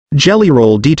Jelly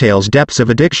Roll details depths of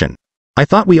addiction. I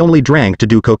thought we only drank to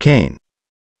do cocaine.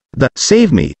 The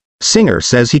Save Me singer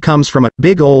says he comes from a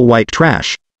big ol' white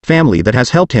trash family that has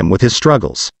helped him with his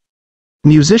struggles.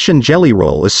 Musician Jelly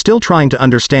Roll is still trying to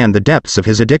understand the depths of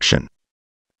his addiction.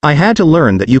 I had to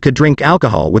learn that you could drink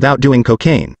alcohol without doing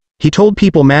cocaine, he told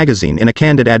People magazine in a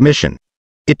candid admission.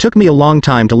 It took me a long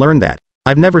time to learn that.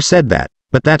 I've never said that,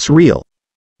 but that's real.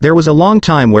 There was a long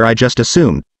time where I just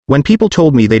assumed, when people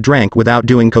told me they drank without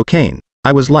doing cocaine,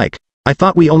 I was like, I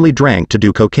thought we only drank to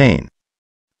do cocaine.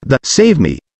 The Save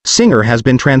Me singer has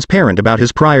been transparent about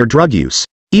his prior drug use,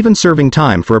 even serving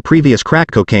time for a previous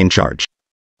crack cocaine charge.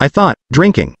 I thought,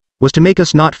 drinking was to make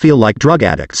us not feel like drug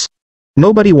addicts.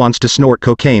 Nobody wants to snort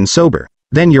cocaine sober,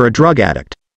 then you're a drug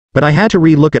addict. But I had to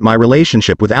re-look at my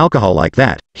relationship with alcohol like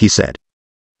that, he said.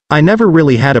 I never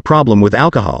really had a problem with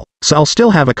alcohol, so I'll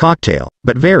still have a cocktail,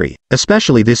 but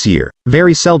especially this year,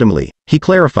 very seldomly, he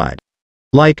clarified.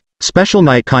 Like, special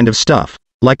night kind of stuff,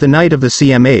 like the night of the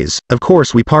CMAs, of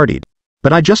course we partied.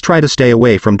 But I just try to stay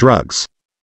away from drugs.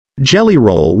 Jelly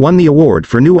Roll won the award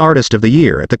for New Artist of the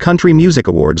Year at the Country Music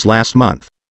Awards last month.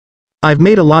 I've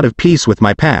made a lot of peace with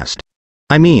my past.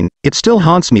 I mean, it still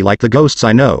haunts me like the ghosts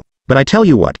I know, but I tell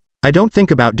you what, I don't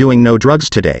think about doing no drugs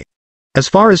today. As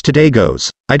far as today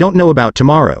goes, I don't know about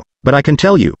tomorrow, but I can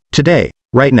tell you, today,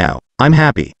 right now, I'm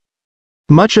happy.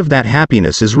 Much of that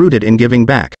happiness is rooted in giving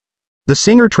back. The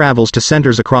singer travels to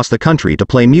centers across the country to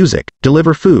play music,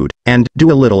 deliver food, and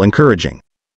do a little encouraging.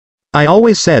 I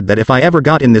always said that if I ever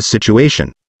got in this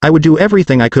situation, I would do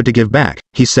everything I could to give back,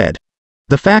 he said.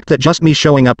 The fact that just me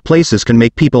showing up places can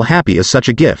make people happy is such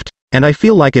a gift, and I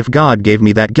feel like if God gave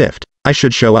me that gift, I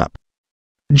should show up.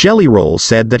 Jelly Roll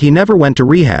said that he never went to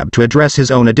rehab to address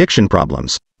his own addiction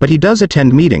problems, but he does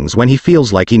attend meetings when he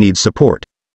feels like he needs support.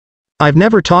 I've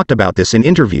never talked about this in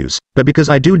interviews, but because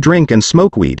I do drink and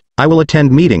smoke weed, I will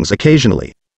attend meetings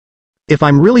occasionally. If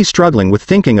I'm really struggling with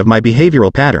thinking of my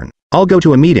behavioral pattern, I'll go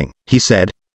to a meeting, he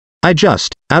said. I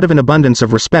just, out of an abundance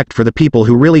of respect for the people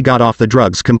who really got off the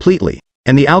drugs completely,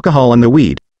 and the alcohol and the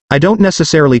weed, I don't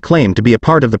necessarily claim to be a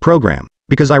part of the program,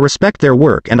 because I respect their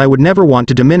work and I would never want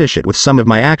to diminish it with some of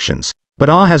my actions, but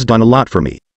has done a lot for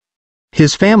me.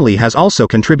 His family has also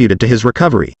contributed to his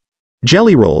recovery.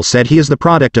 Jelly Roll said he is the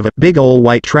product of a big ol'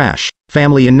 white trash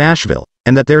family in Nashville,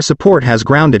 and that their support has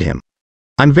grounded him.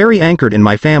 I'm very anchored in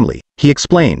my family, he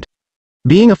explained.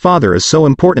 Being a father is so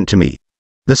important to me.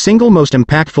 The single most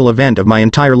impactful event of my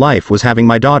entire life was having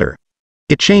my daughter.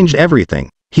 It changed everything,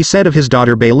 he said of his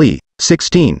daughter Bailey,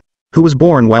 16, who was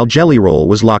born while Jelly Roll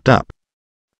was locked up.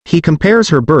 He compares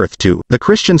her birth to the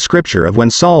Christian scripture of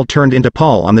when Saul turned into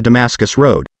Paul on the Damascus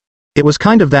Road. It was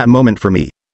kind of that moment for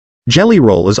me. Jelly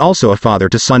Roll is also a father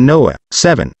to son Noah,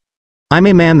 7. I'm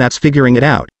a man that's figuring it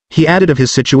out, he added of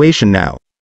his situation now.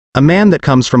 A man that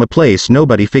comes from a place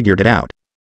nobody figured it out.